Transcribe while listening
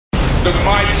the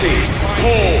mighty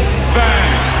Paul van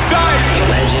Dyk.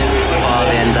 Legend Paul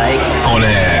van Dyk. On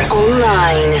air,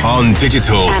 online, on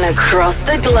digital, and across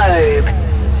the globe.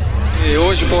 Hey,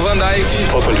 hoje Paul van Dyk.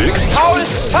 Paul van Dyk. Paul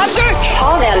van Dyk.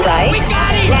 Paul van Dyk. We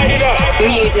got it. Light it up.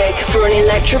 Music for an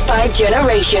electrified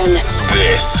generation.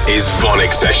 This is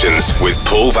VONYC Sessions with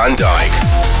Paul van Dyk.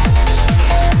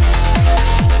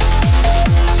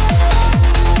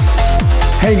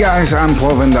 Hey guys, I'm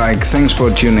Paul van Dyk. Thanks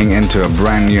for tuning into a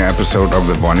brand new episode of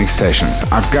the VONYC Sessions.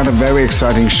 I've got a very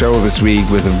exciting show this week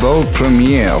with the world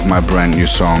premiere of my brand new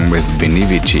song with Vini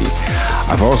Vici.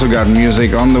 I've also got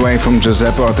music on the way from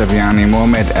Giuseppe Ottaviani,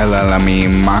 Mohamed El Alami,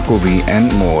 Marco V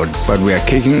and more, but we are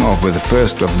kicking off with the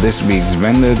first of this week's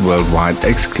vended worldwide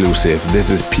exclusive. This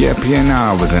is Pierre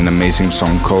Pienaar with an amazing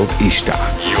song called Ishtar.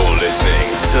 You're listening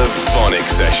to VONYC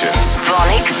Sessions.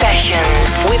 VONYC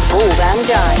Sessions with Paul van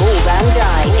Dyk. Paul van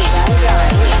Dyk. Paul van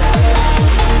Dyk.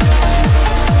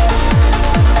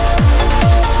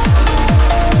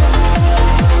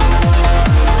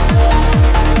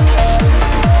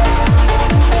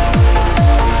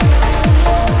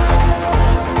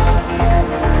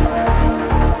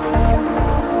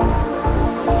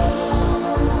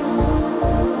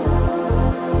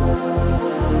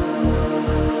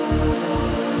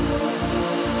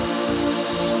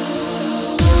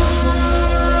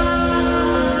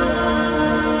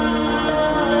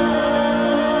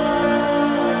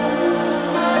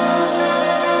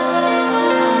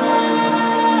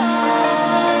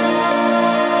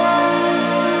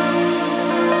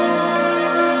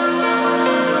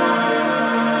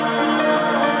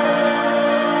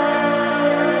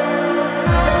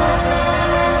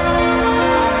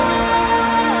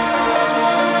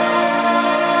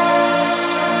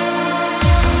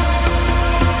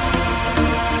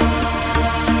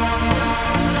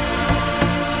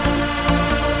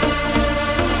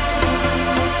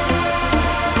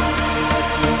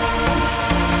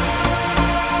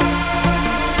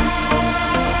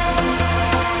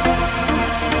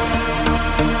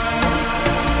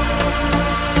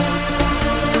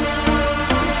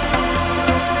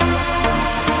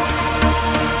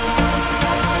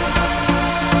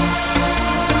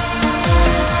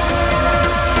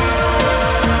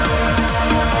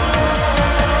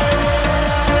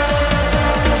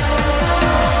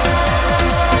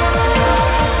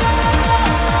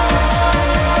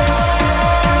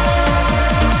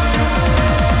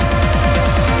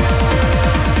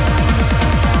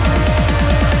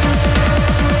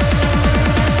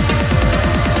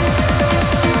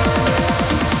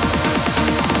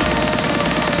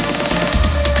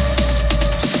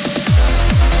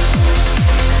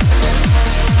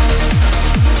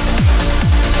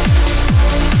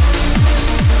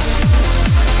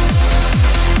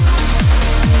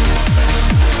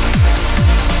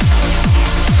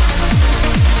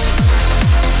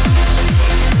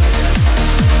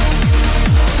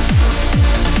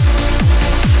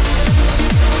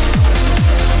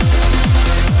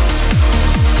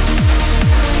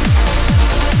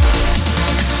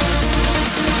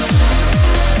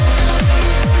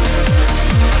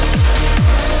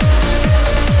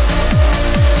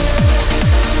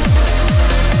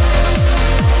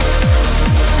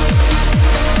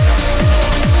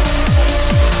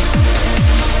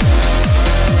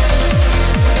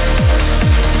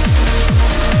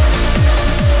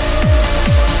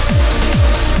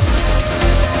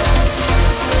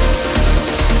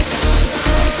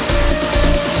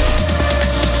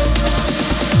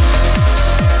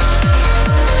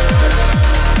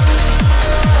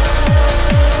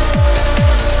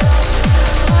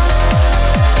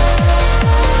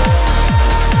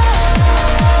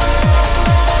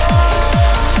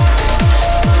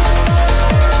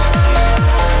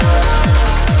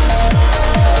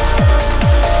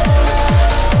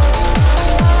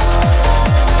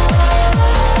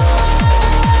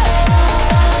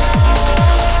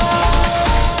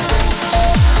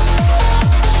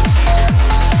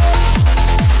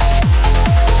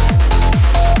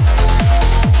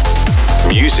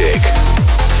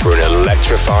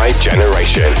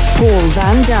 Generation. Paul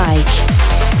van Dyk.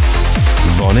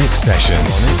 VONYC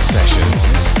Sessions. VONYC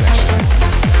Sessions.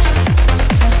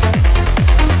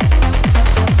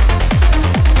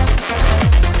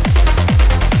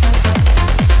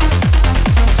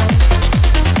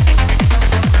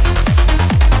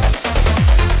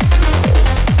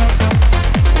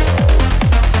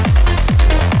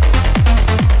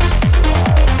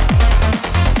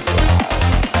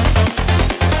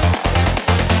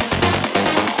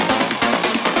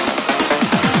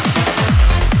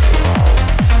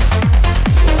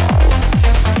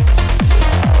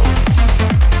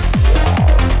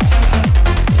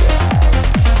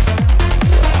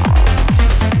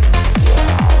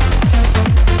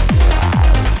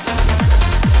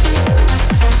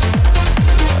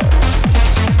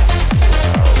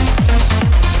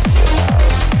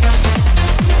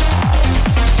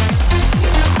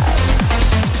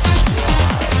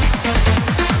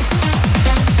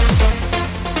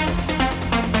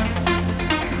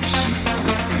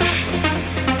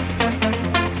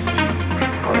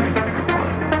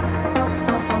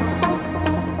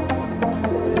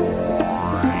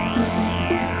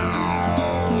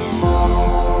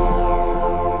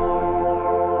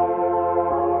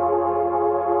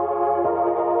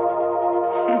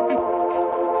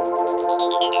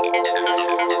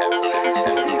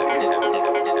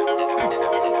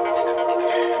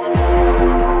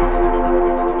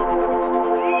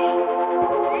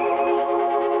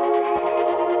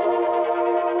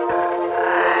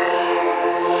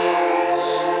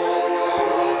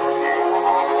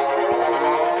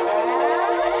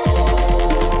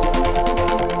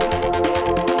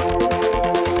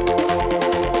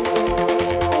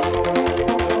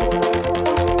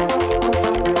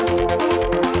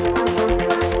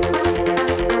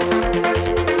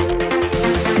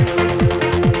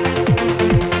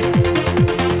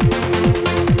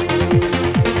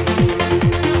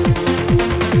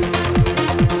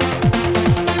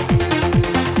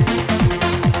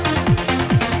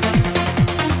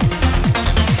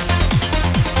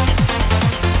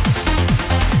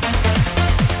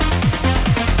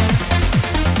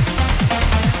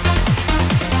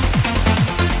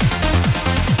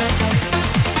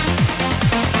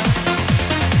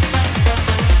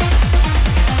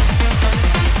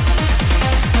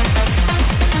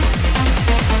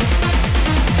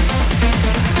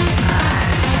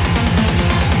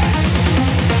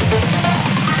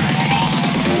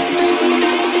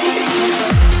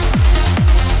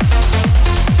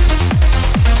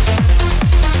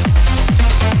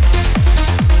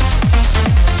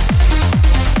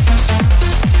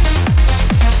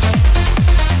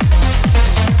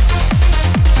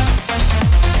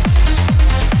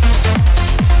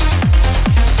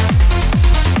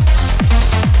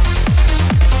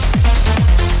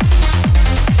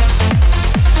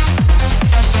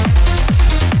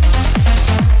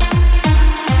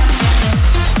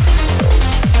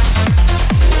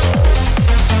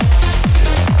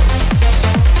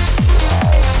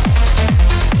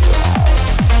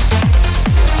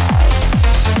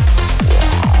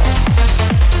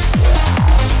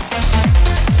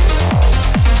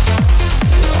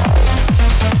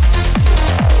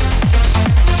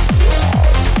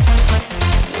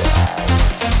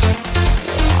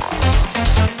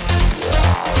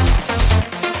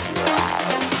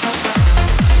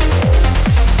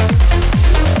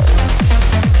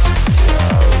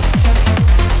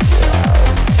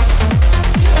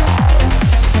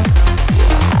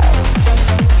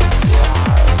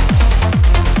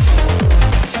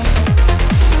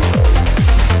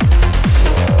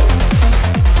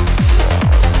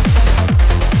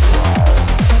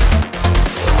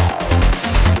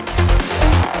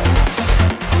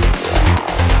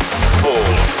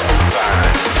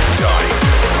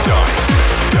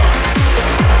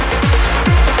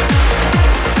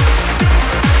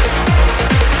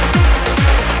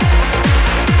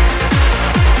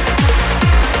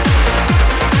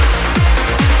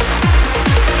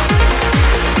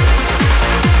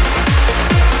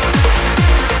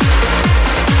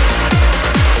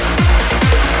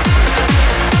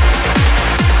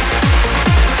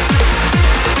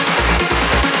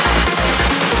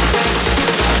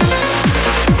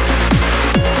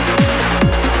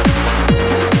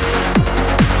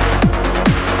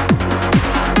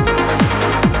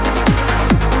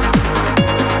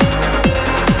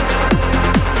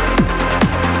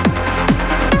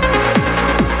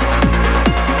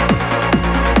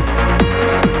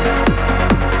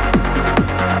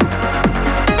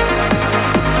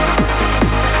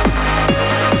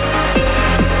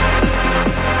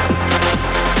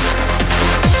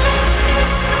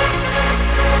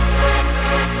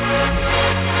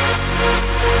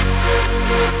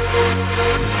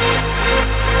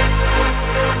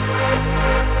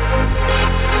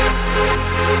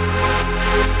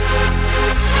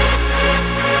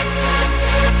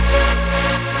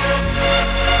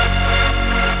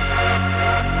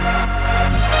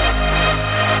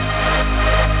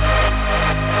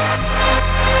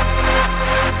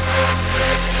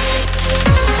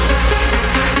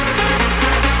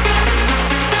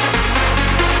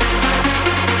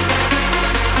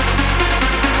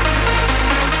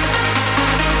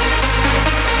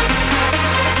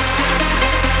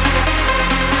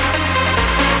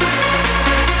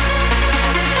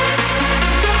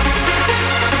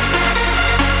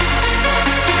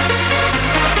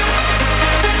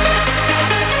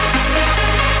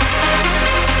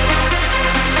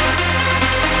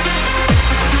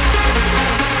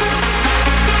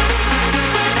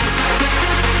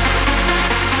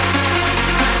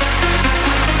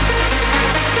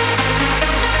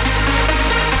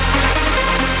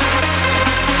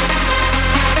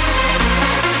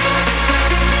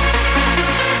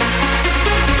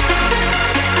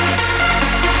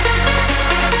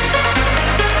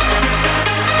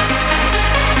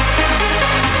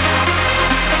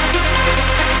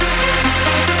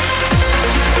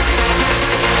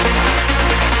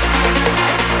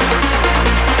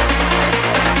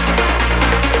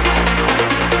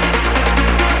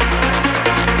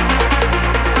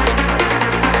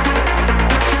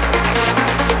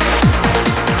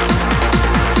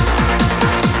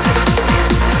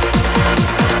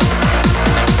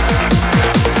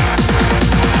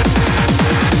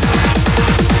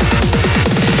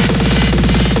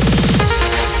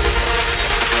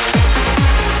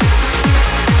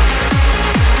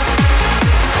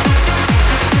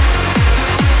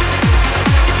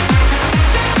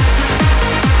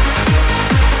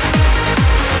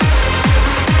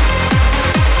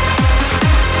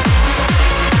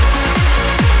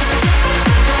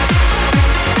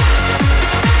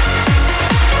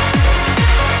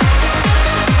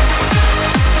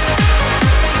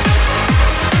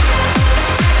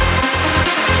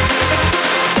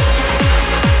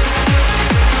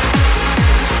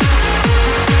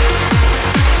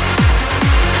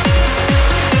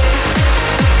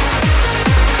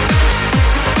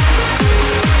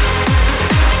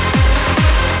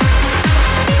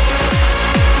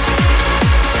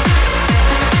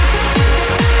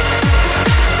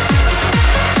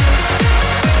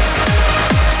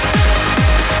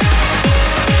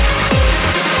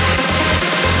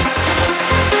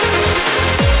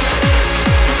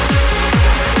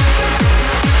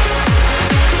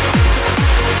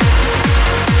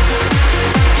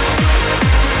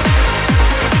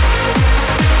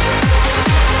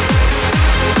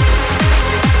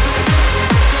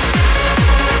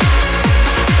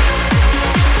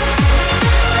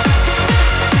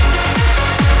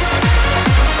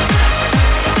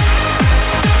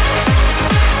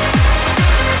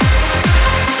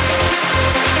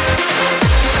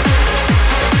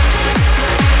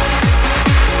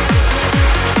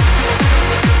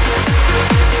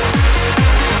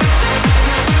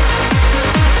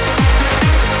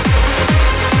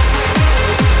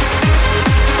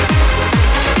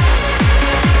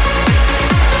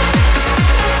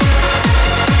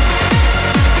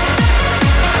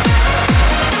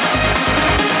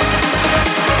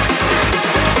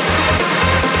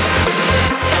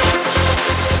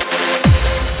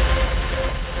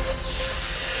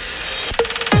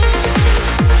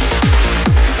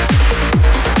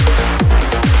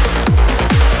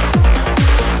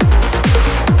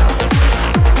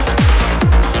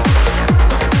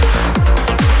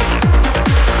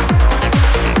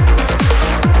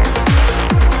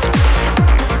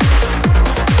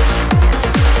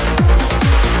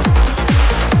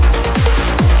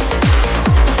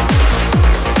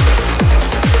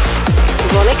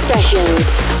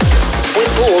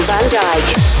 Van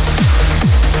Dyk.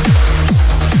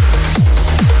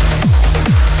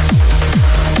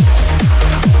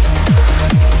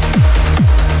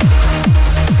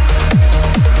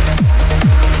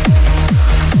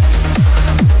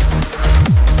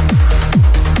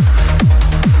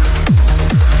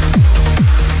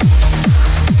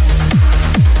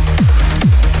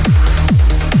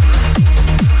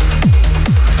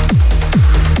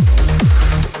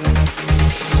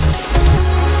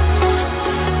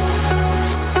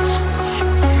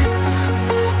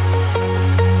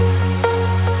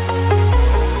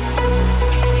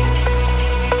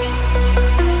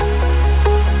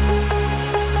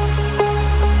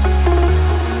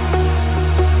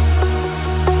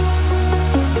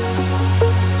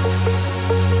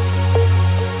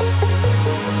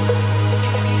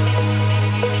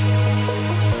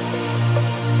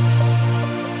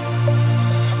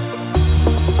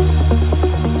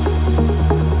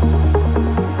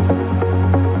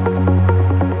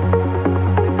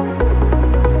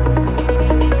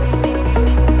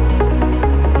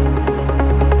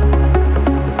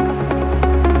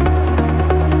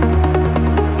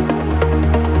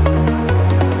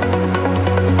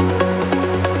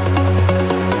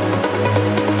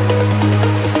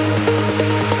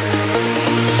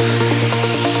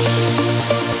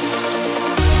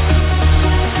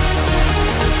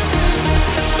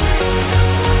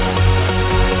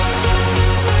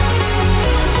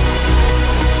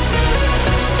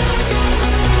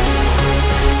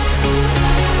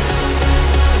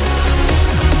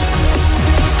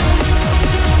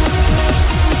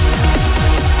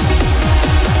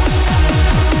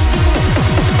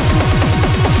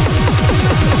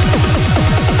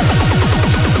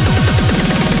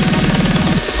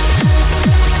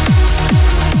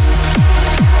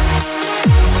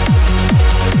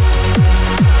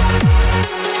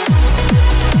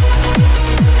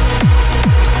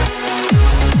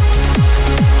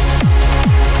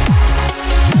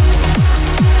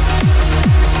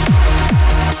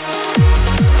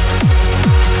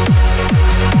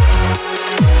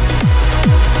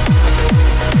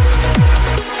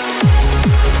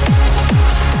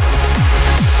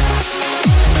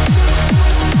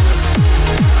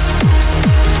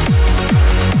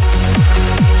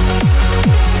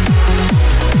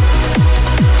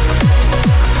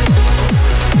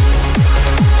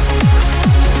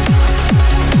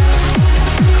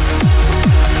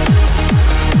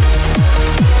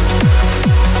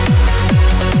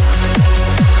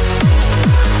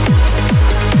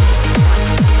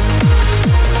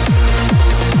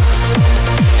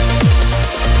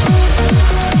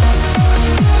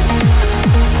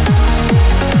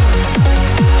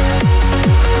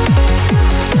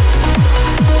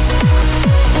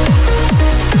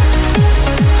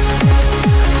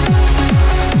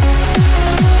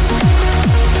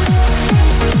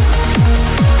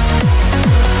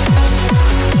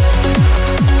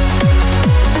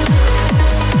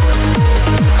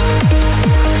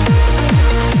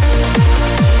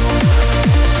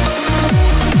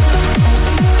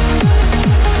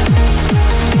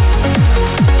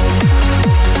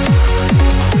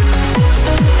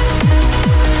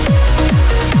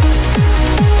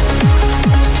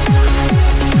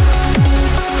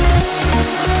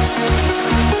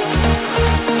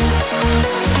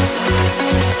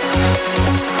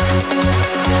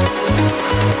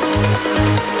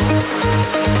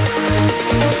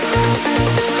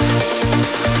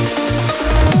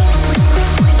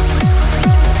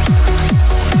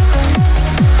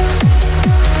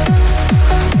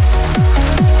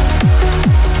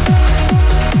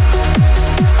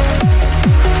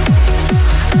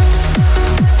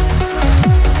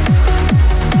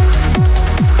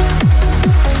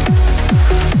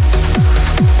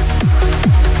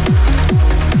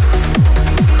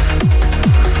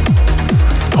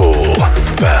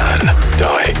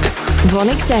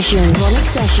 VONYC Session. VONYC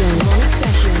Session. VONYC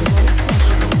Session.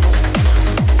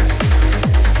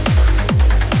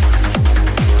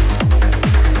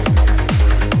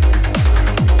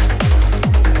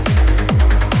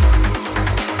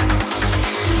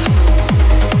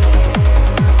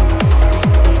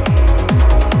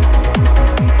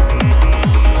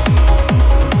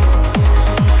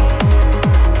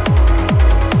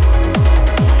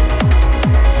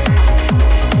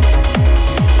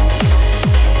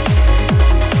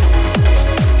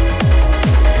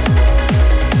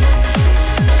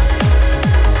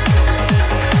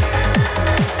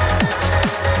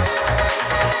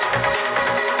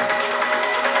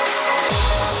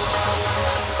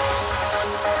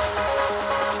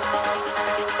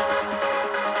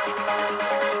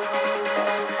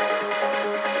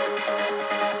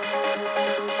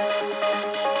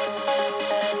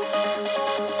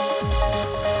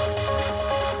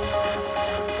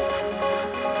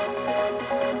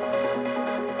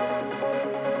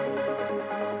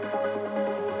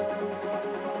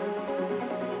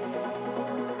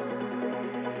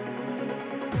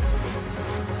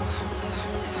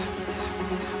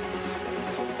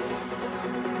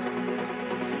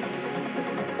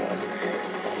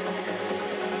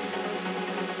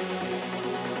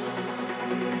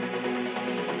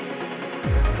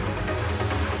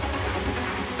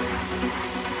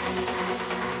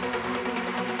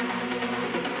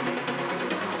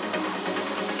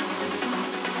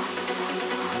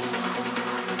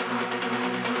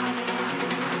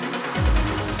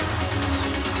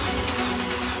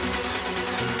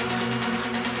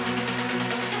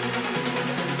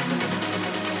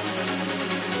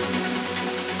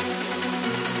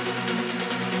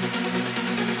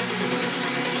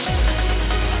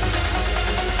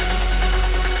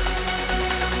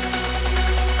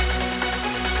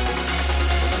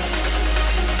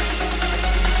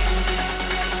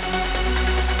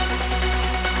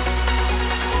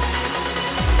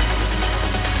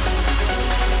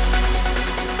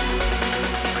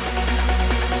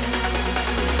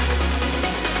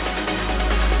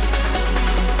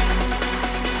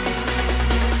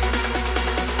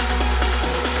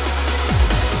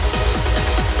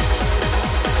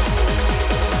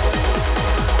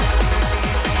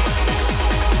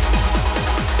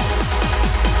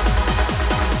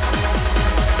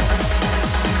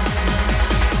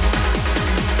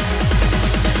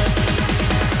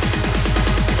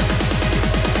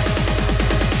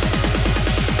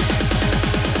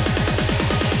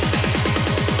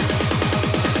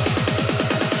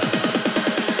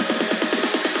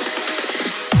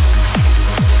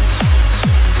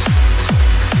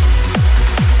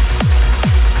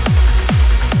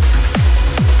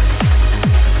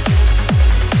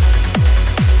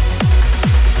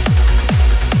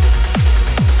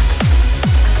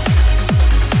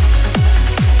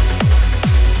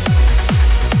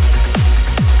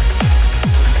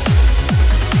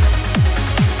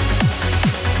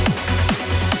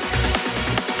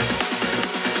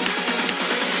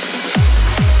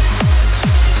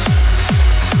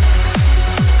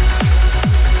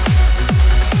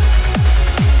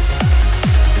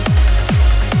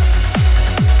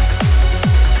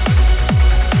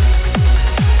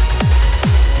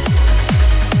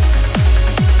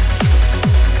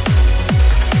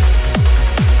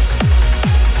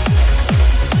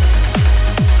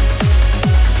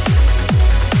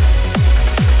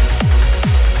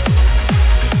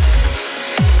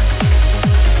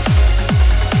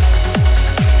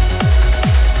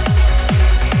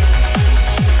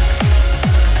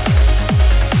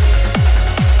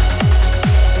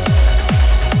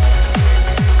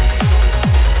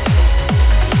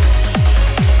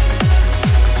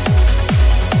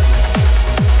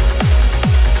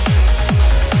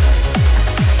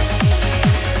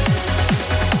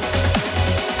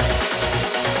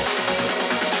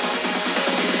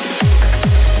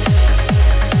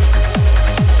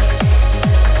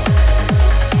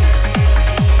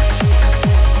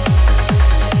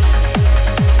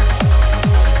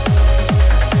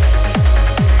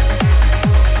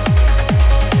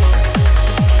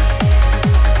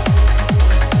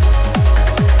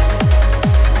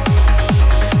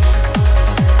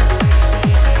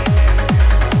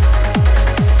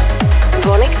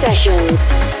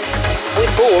 Sessions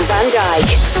with Paul van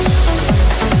Dyk.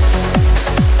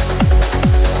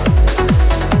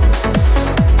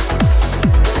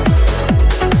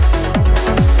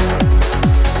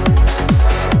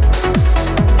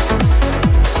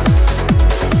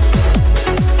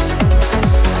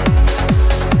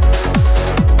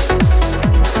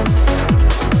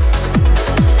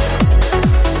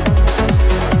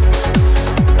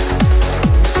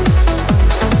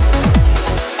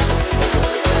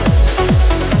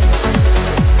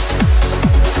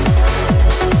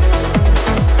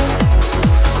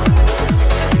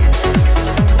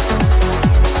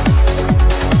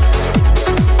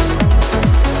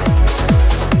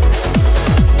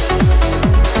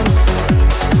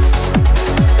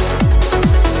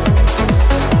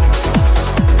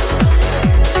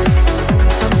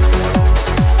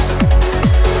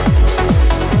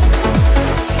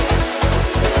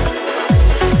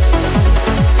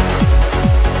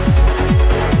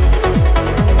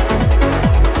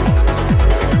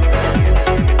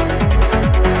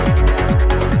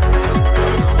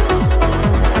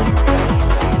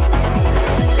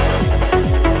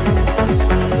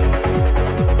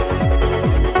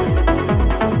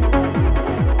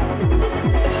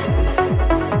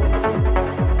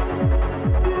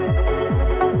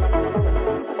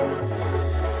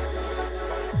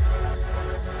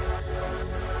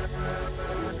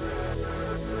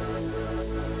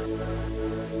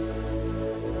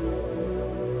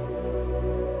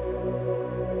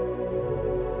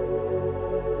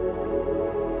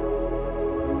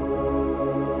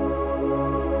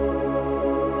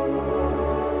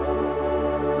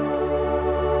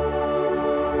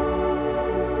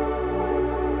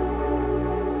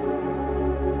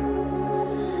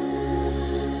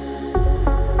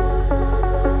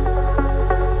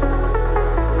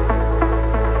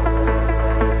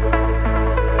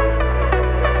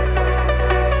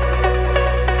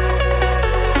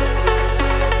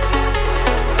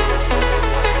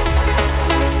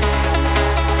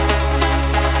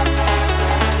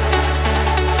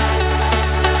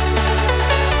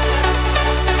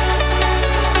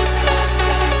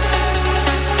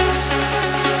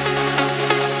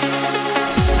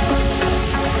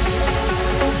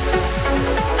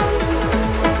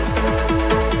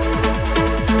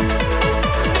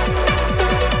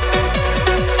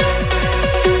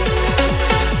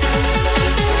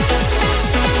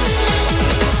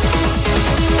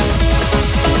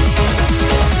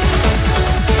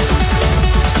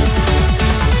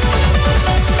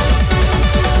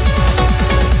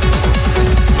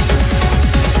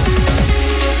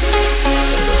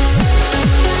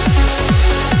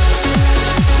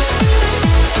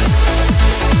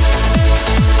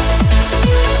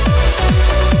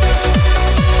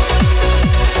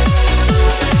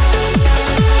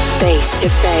 To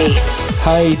face.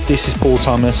 Hi, this is Paul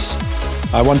Thomas.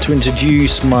 I want to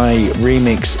introduce my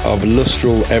remix of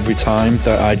Lustral Every Time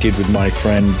that I did with my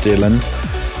friend Dylan.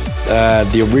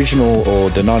 The original,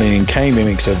 or the 99K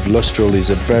remix of Lustral,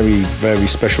 is a very, very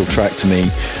special track to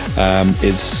me.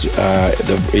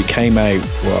 It came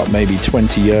out maybe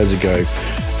 20 years ago,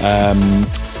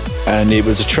 and it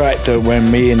was a track that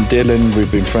when me and Dylan,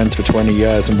 we've been friends for 20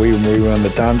 years, and we were on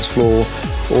the dance floor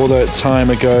all that time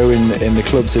ago in the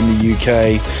clubs in the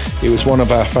UK. It was one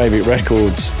of our favourite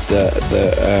records that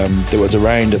was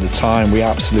around at the time. We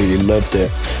absolutely loved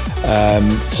it.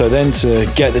 So then to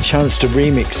get the chance to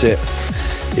remix it,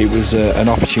 it was an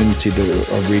opportunity that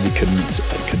I really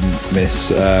couldn't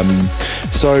miss.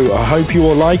 So I hope you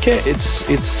all like it.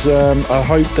 I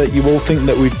hope that you all think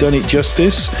that we've done it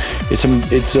justice.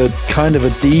 It's a kind of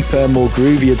a deeper, more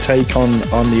groovier take on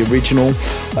the original.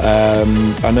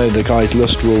 I know the guys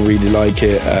Lustral really like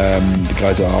it. The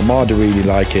guys at Armada really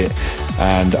like it,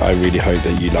 and I really hope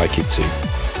that you like it too.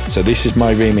 So this is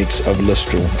my remix of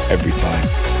Lustral Every Time.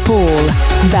 Paul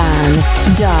van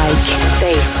Dyk,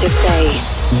 Face to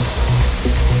Face.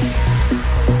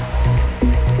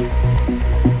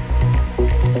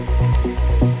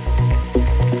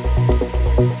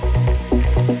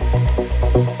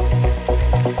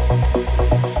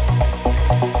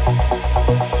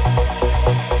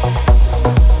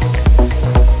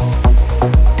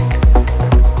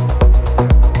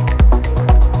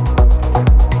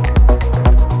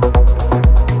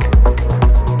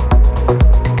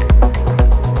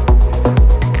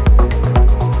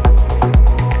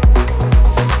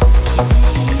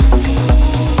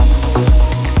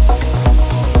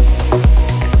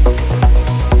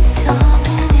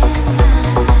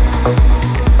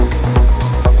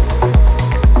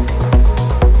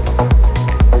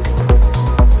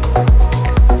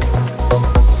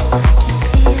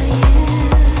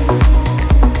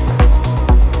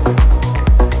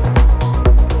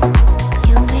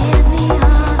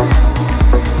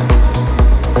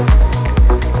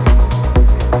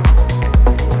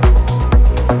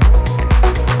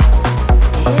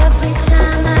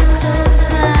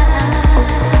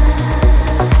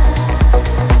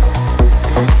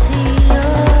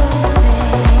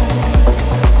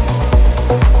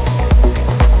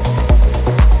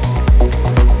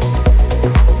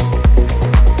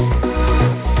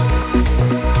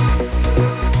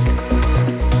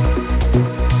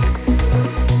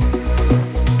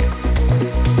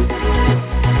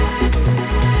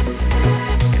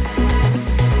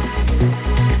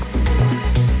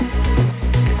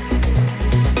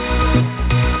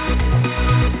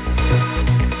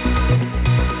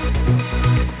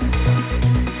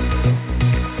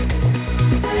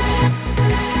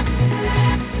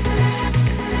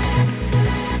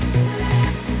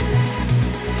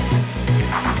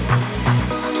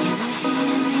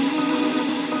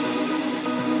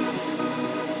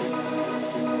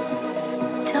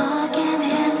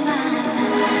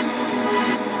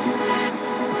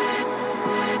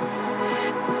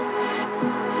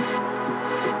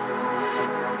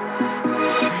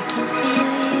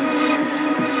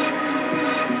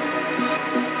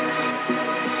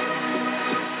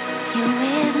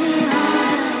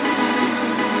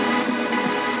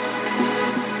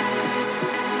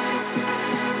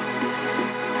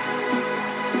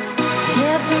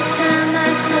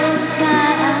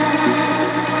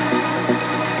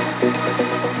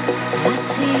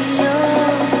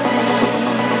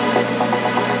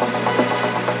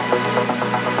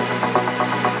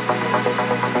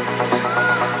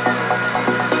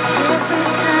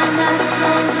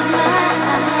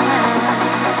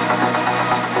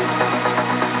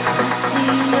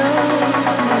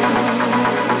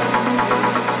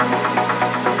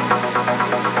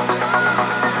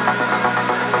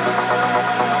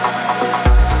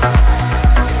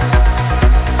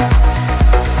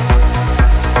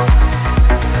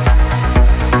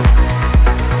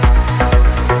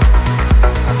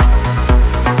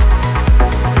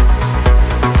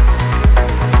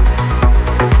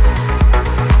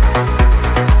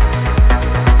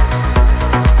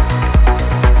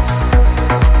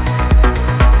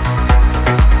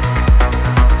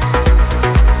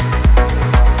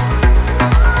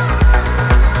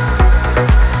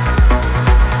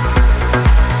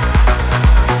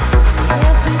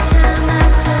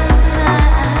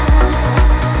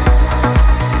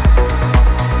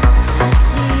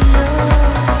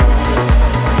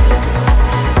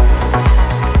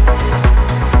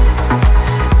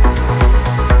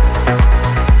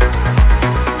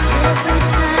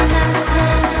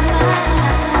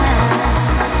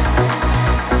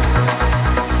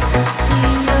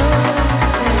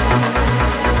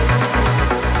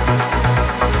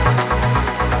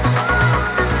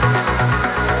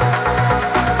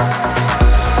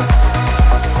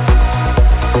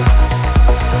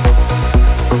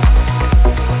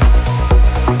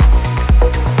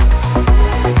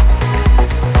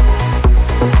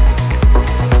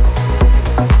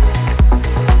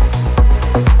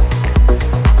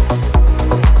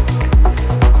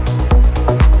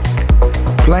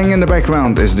 Playing in the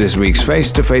background is this week's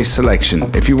face-to-face selection.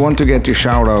 If you want to get your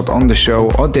shout out on the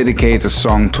show or dedicate a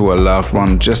song to a loved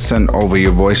one, just send over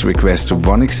your voice request to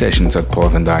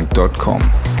VonicSessions@paulvandyk.com.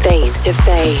 Face to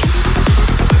face.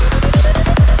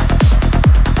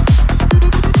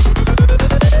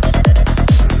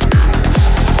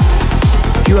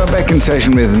 You are back in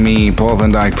session with me, Paul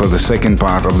van Dyk, for the second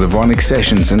part of the VONYC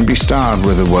Sessions, and we start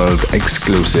with a world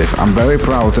exclusive. I'm very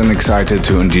proud and excited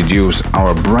to introduce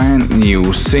our brand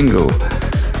new single.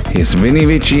 Here's Vinny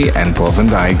Vici and Paul van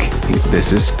Dyk.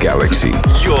 This is Galaxy.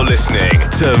 You're listening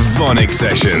to VONYC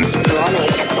Sessions.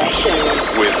 VONYC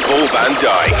Sessions. With Paul van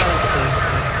Dyk.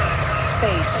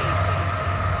 Space.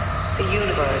 The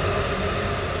universe.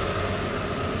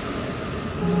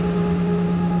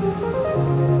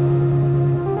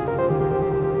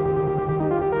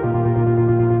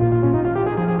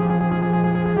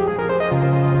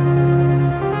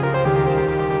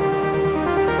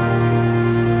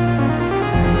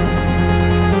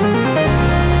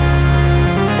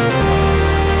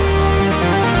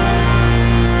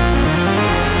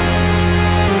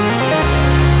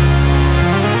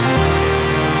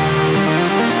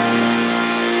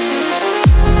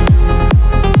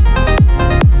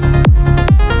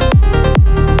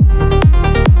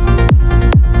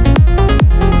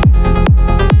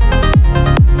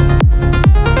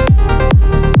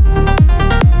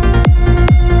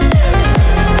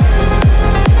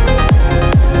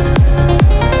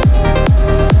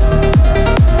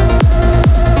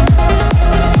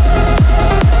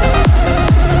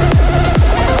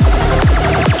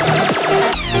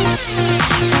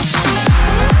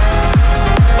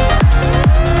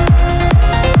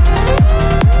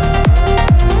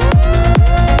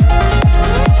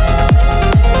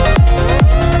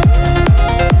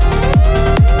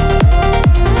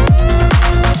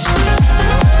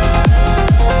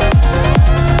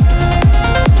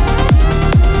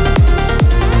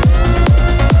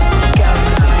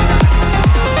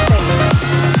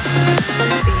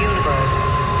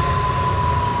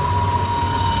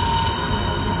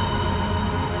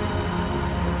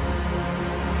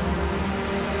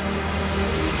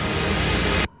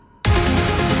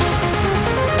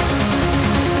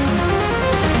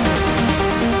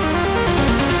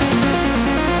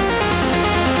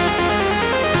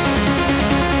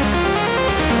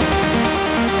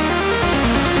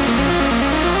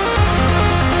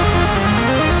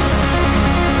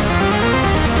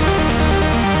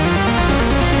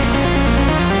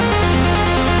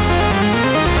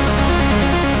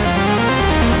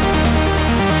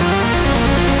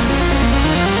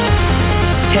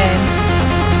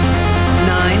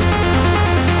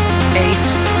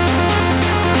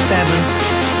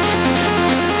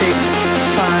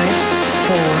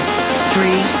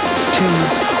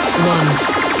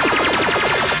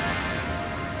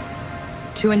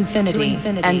 To infinity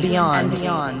and beyond.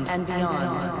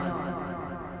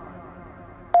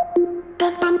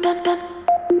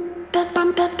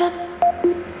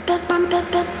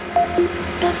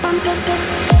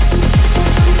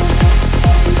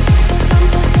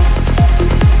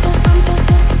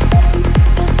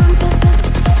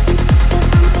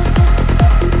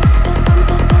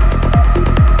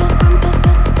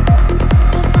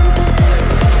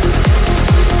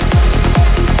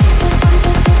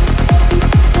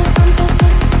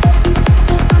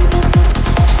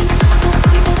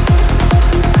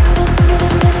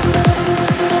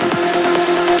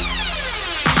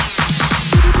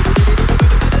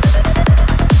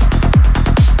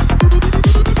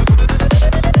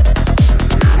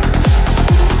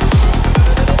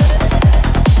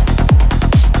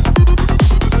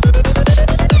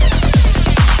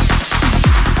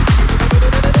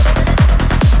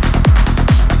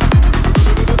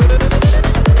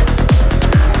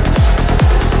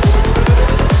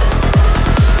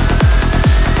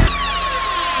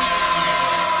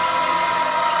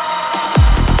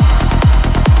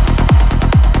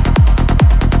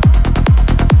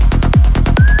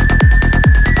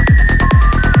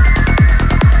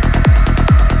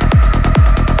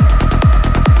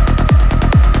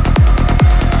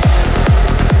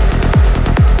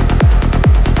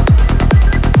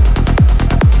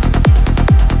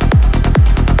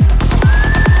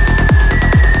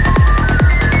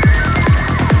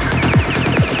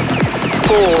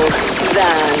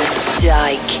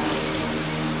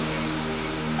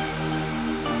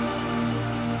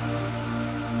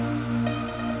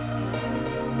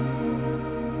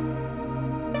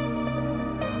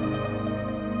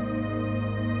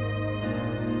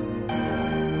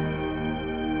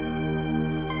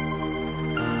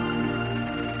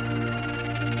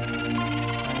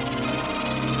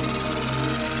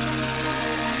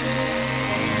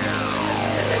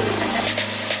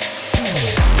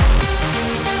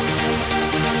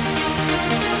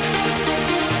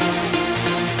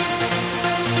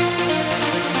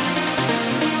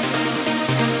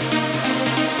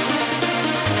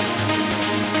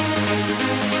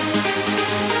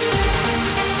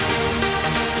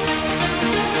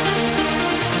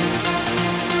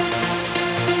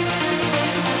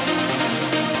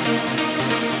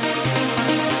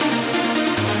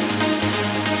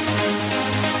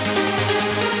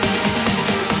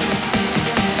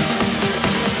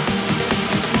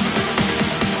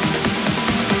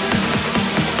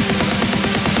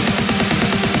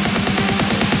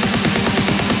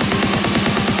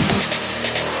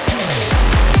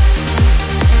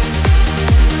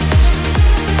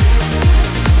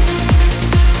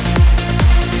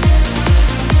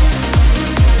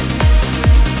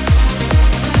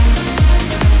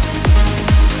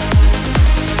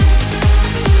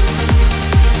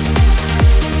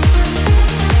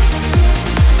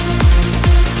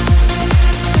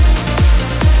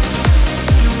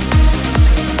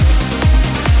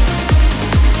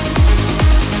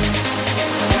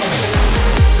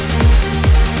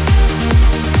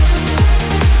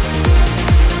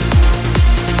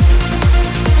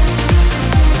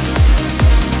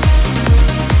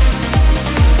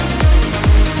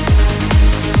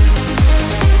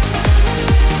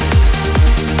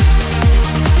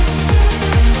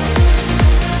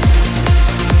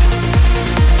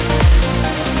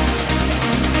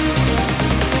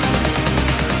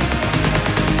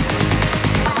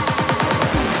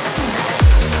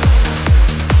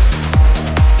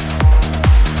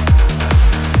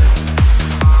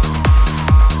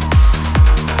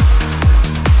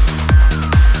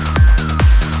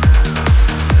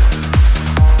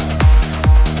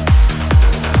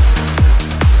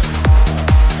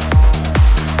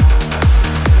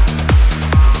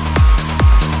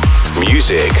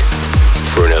 music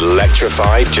for an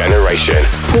electrified generation.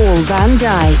 Paul van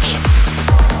Dyk.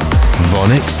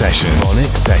 VONYC Sessions.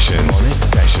 VONYC Sessions. VONYC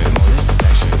Sessions.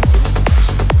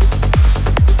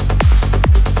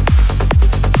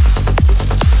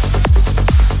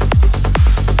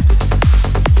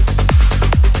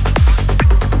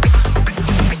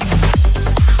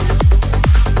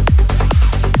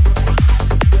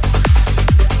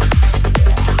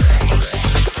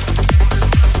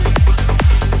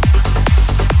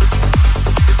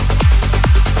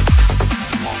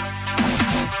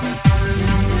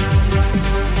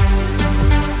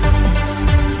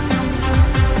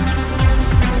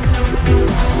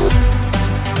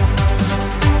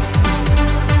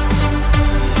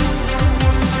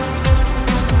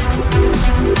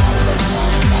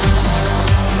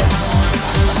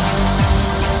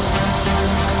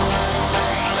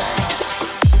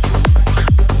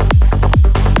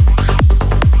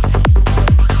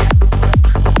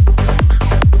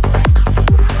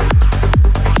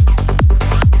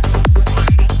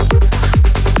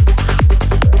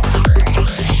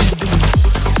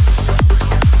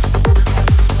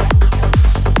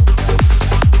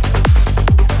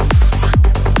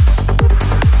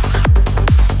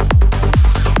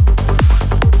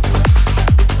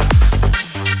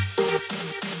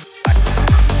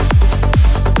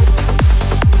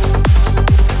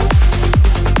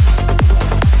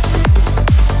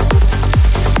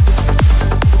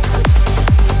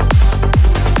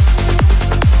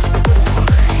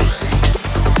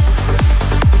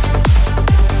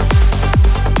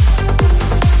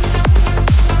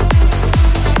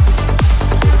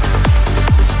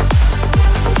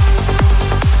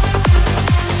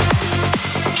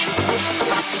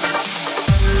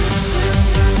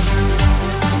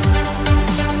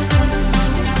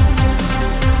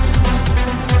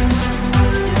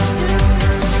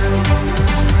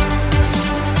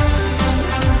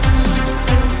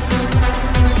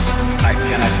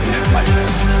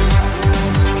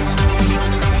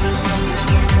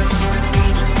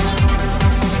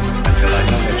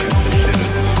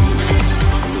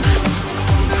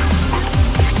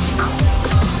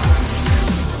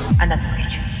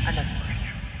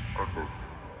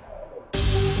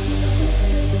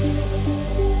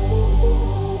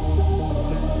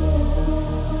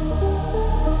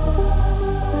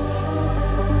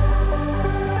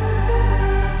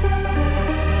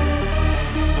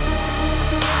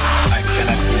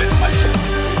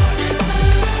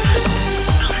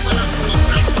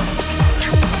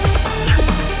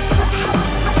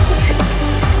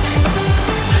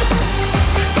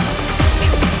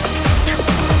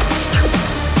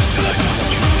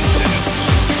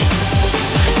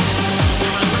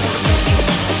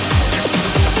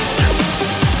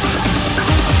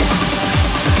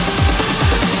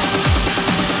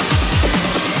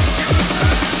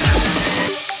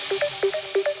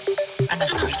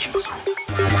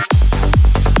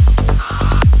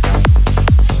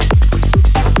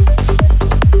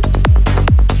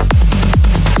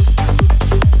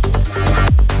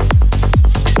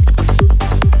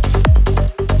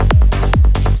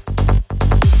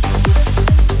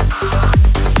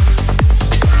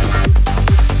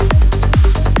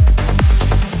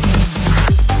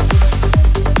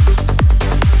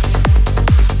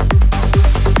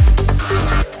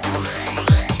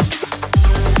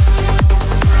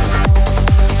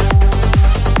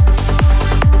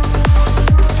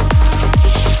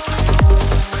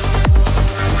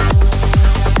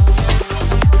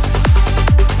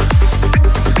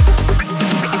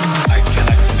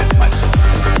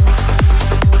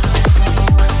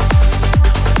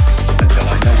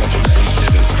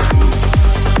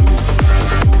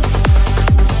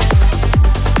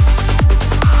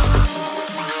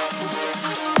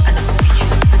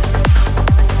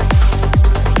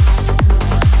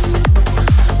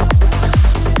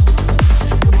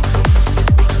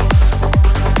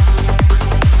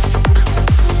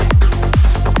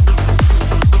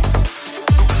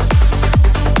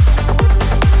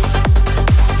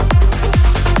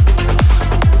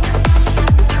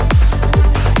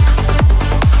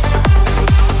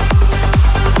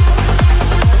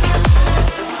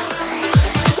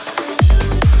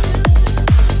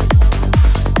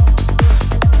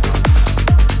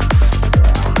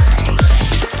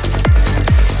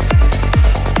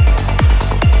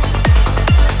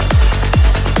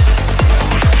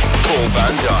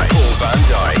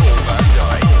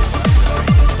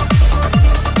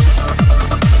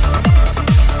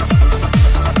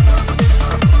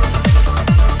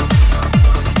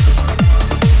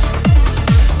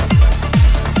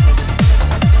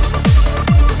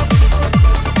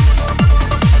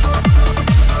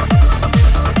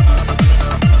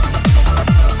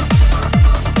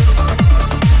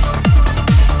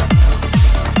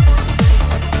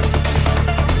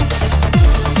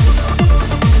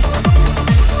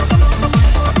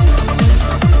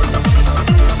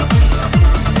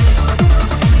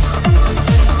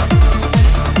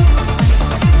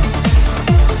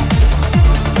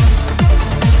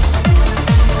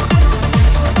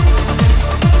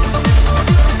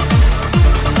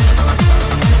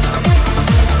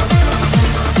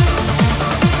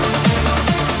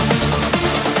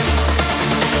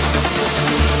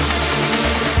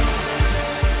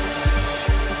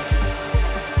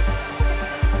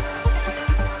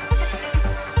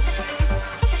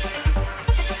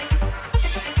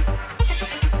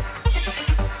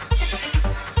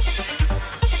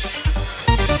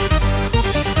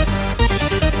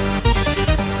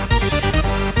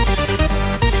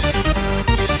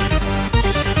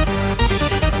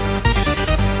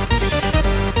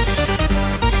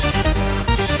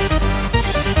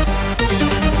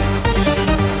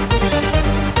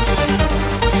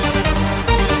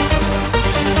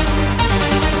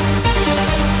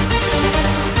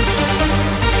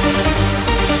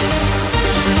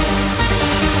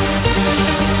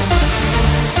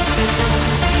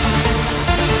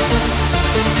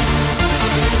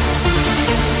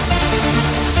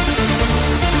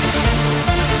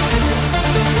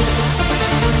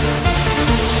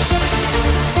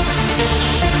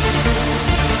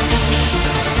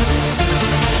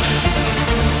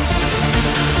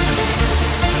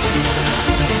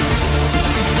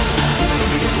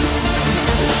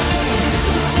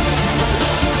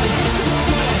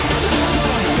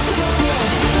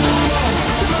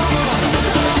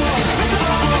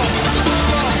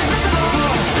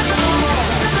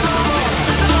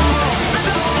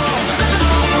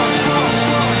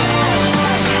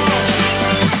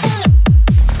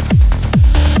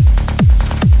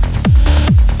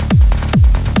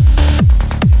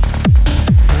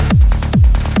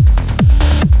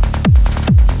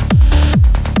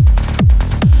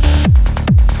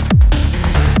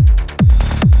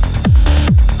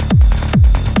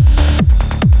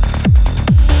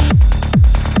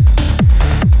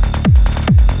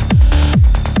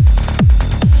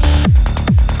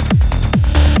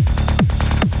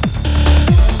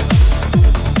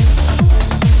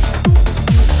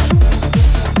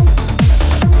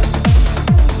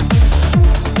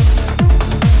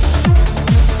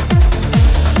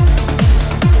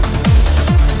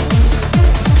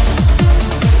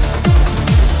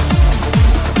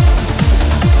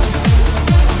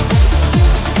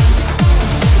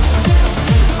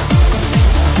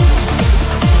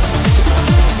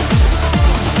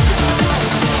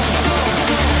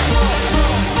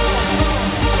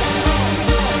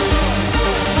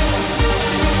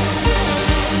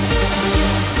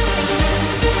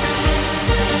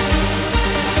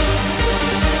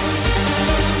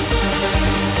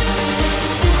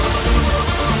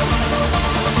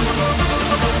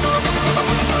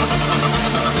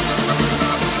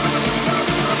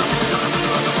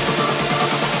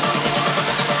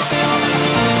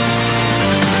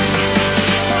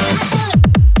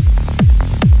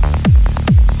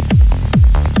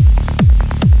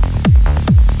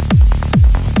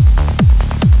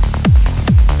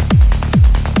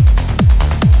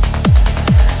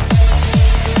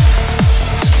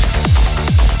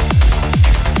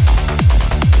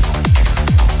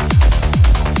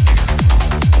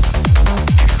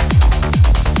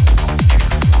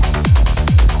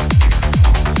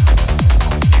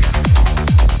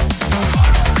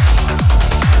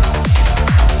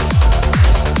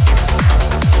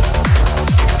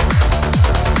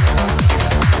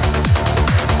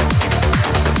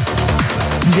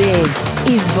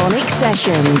 is VONYC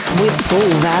Sessions with Paul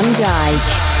van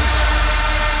Dyk.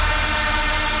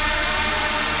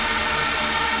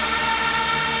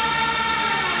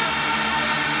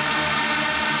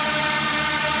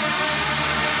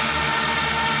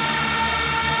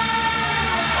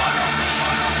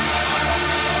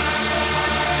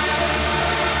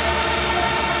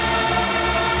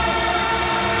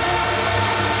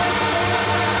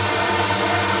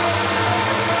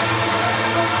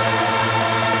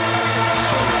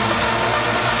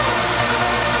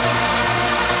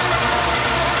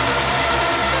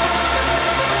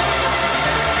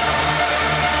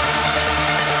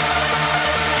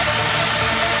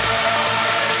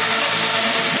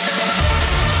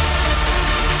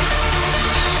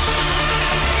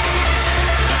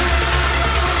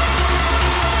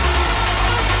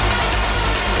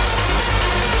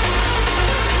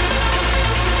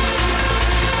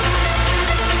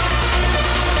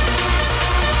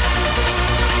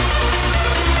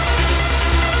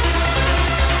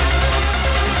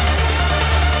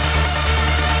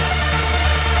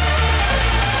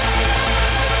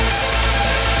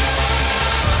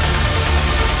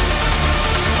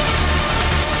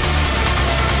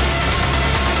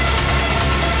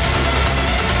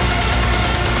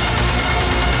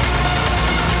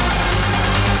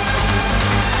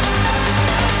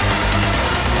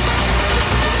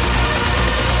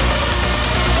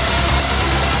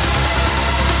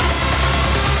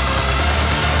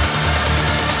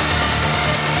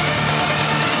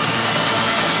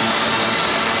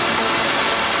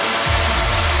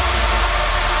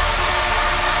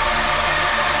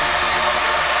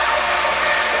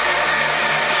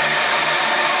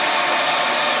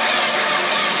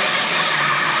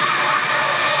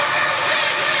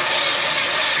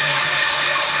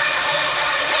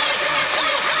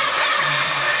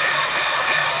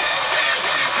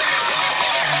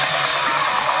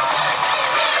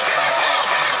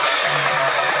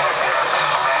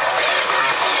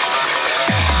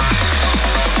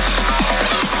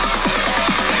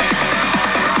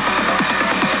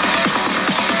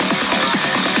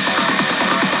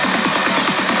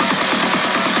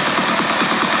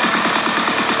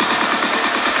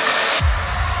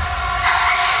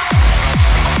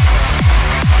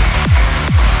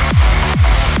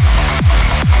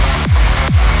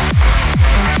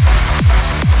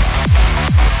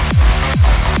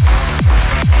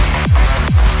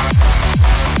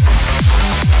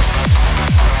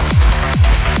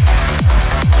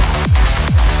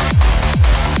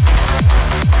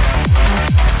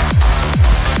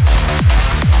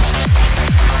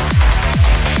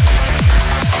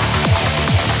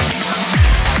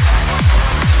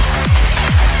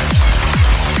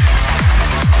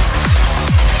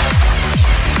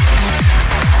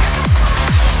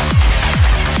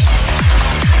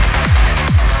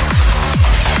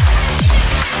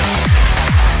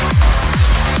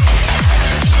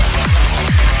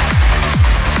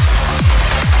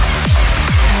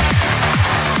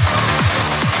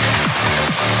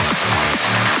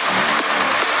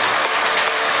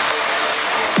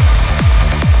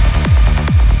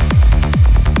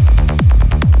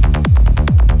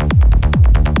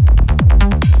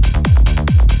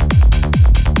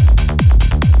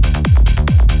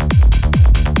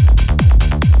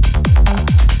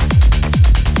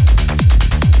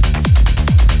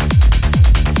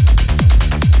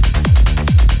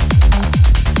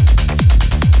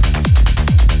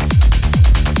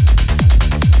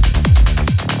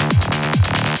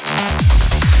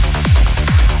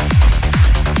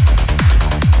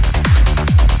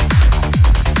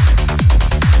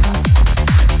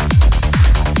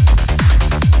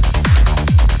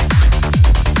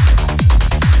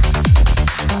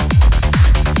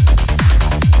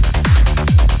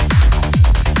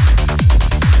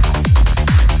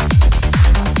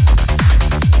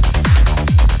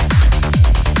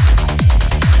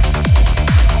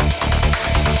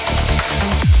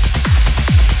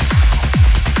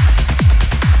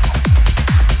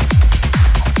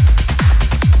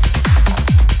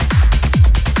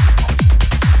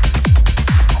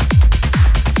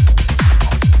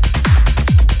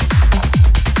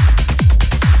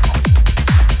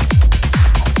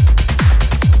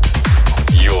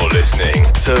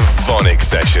 to VONYC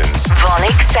Sessions.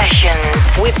 VONYC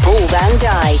Sessions with Paul van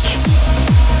Dyk.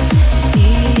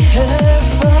 See her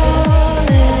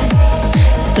falling,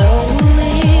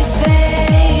 slowly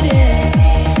fading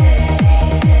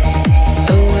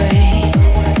away.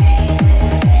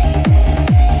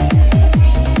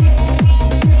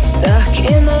 Stuck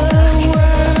in a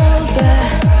world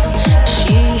that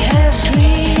she has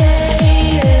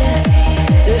created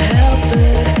to help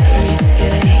her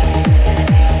escape.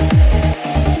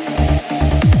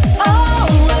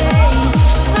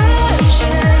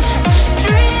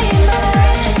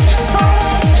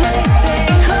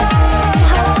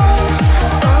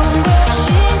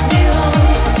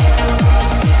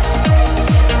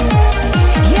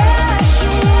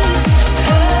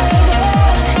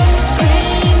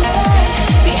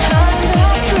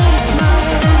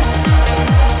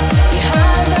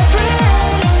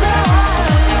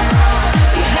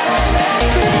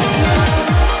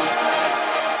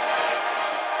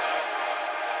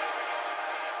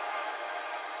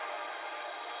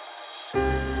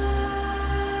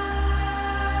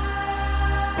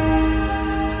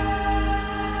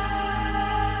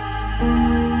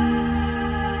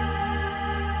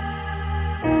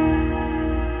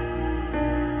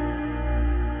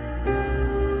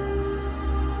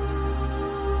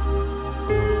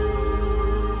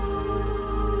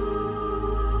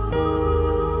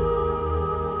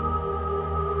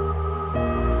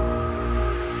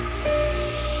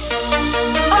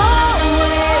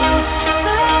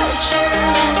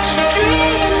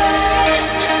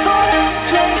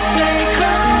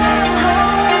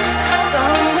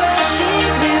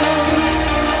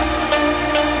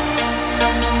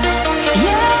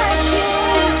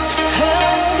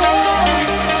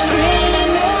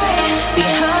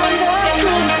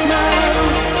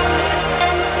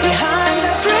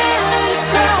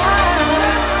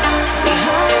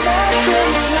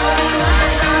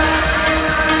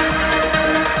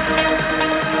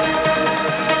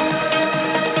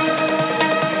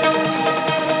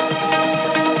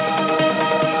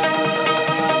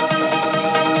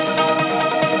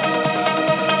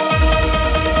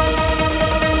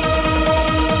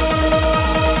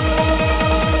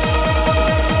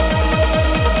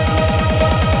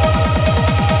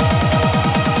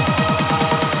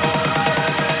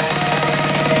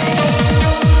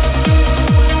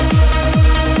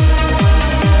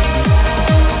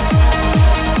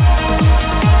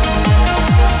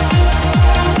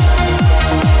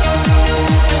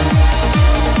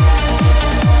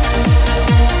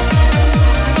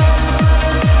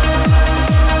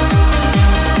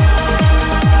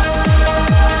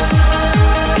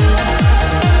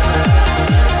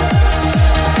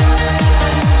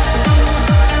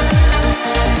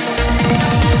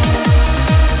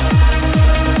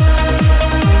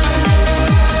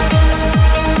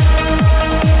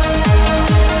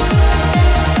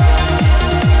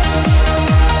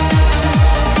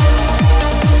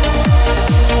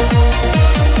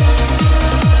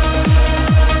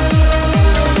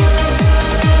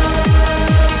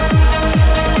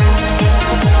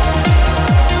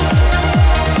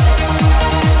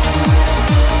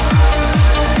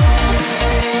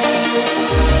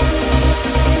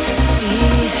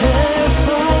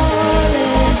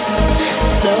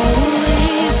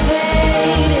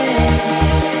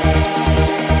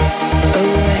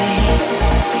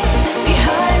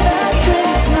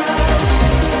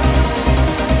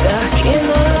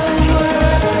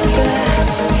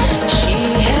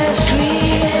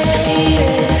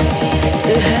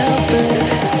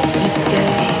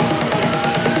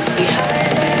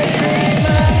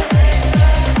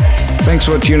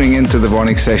 for tuning into the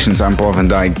VONYC Sessions. I'm Paul van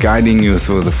Dyk, guiding you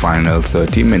through the final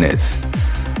 30 minutes.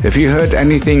 If you heard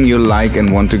anything you like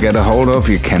and want to get a hold of,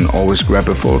 you can always grab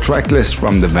a full track list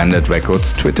from the Vandit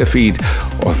Records Twitter feed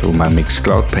or through my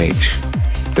Mixcloud page.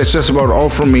 That's just about all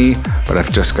from me, but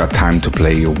I've just got time to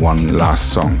play you one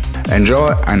last song.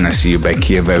 Enjoy, and I see you back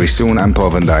here very soon. I'm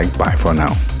Paul van Dyk. Bye for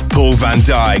now. Paul van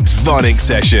Dyk's VONYC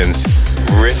Sessions.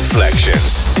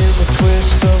 Reflections. In the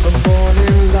twist of the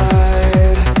morning light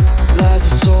lies a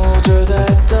soldier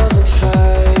that doesn't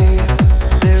fight.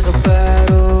 There's a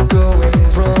battle going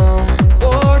wrong.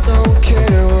 War don't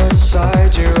care what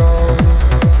side you're on.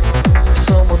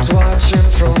 Someone's watching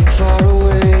from far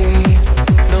away.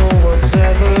 No one's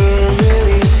ever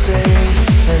really safe,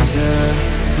 and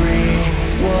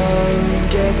everyone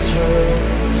gets hurt.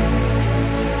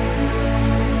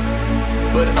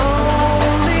 But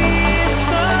only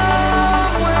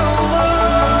some will learn.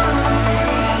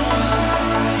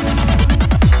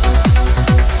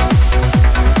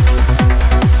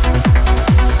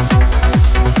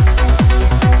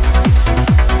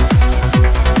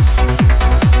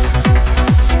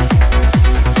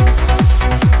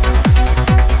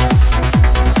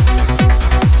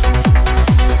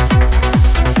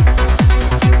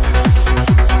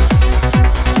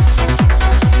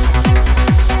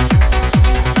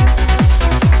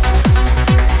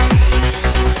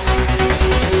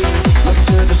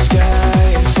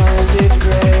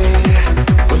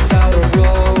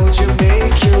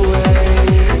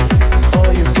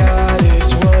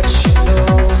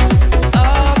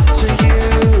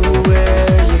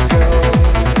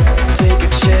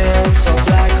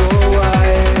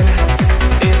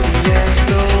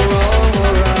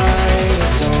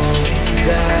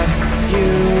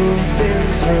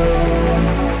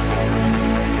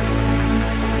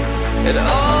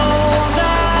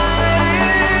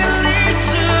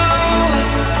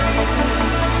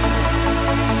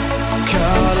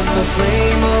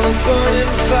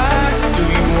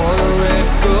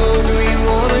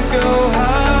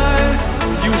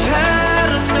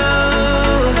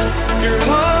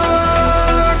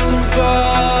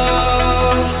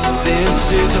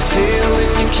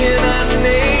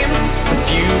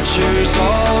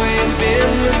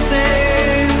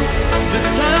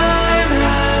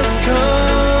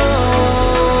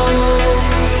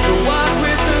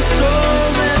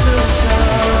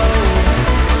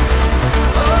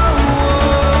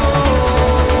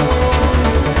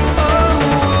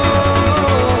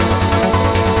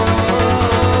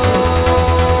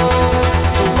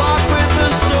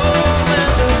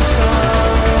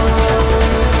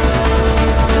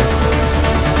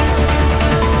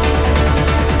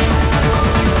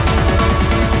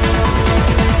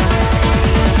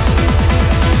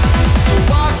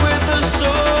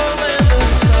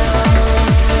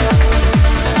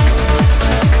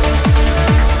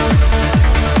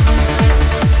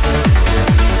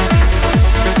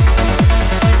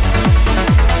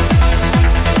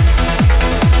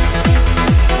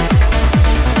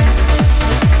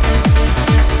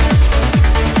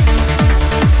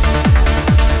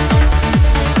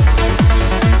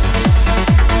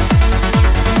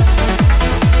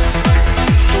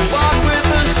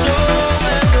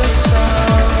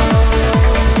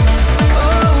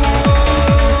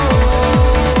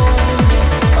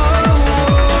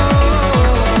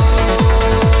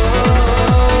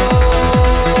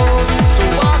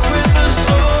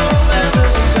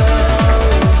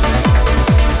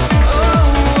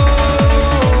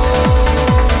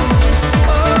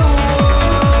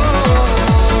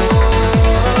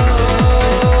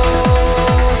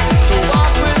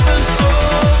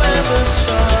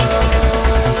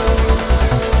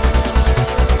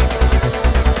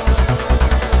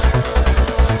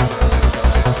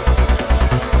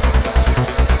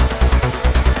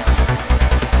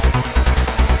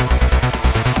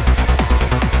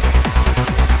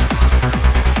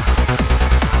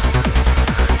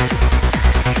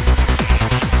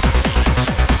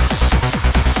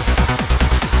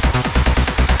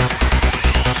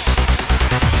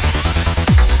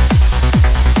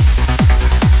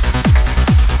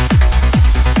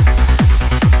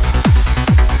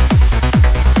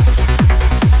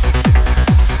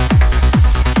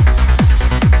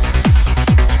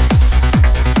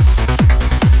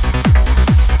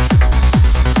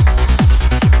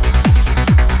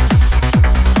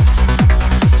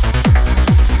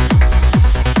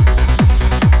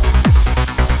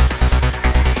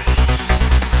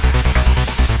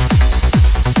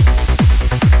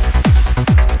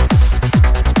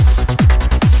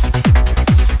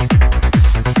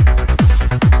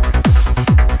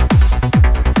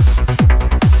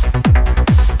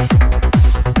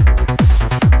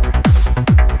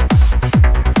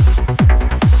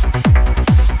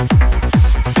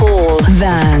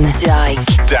 Van Dyke.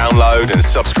 Download and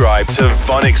subscribe to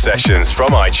VONYC Sessions from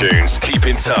iTunes. Keep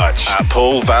in touch at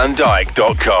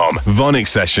paulvandyke.com. VONYC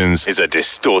Sessions is a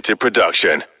Distorted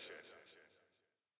production.